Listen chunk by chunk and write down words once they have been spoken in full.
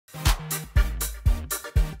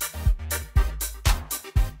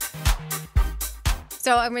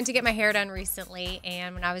So I went to get my hair done recently,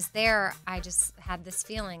 and when I was there, I just had this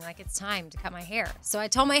feeling like it's time to cut my hair. So I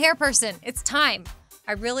told my hair person, it's time.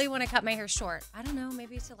 I really want to cut my hair short. I don't know,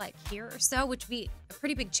 maybe to like here or so, which would be a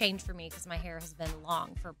pretty big change for me because my hair has been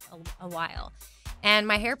long for a while. And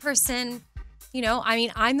my hair person,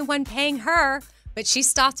 I'm the one paying her, but she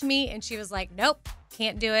stopped me and she was like, nope,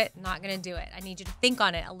 can't do it. Not going to do it. I need you to think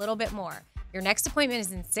on it a little bit more. Your next appointment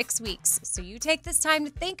is in 6 weeks. So you take this time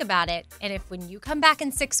to think about it. And if when you come back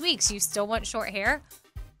in 6 weeks, you still want short hair,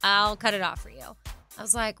 I'll cut it off for you. I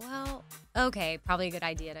was like, well, okay, probably a good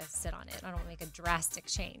idea to sit on it. I don't want to make a drastic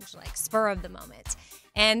change, like spur of the moment.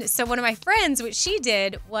 And so one of my friends, what she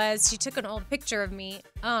did was she took an old picture of me,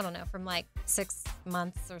 I don't know, from like 6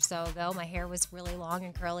 months or so ago. My hair was really long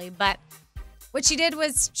and curly. But what she did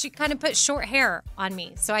was she kind of put short hair on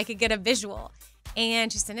me so I could get a visual.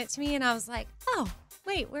 And she sent it to me, and I was like, oh,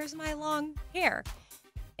 wait, where's my long hair?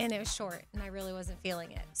 And it was short, and I really wasn't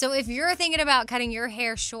feeling it. So if you're thinking about cutting your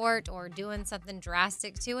hair short or doing something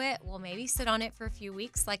drastic to it, well, maybe sit on it for a few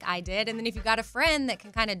weeks like I did. And then if you've got a friend that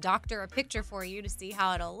can kind of doctor a picture for you to see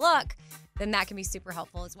how it'll look, then that can be super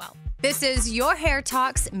helpful as well. This is Your Hair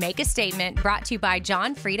Talks Make a Statement, brought to you by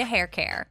John Frieda Hair Care.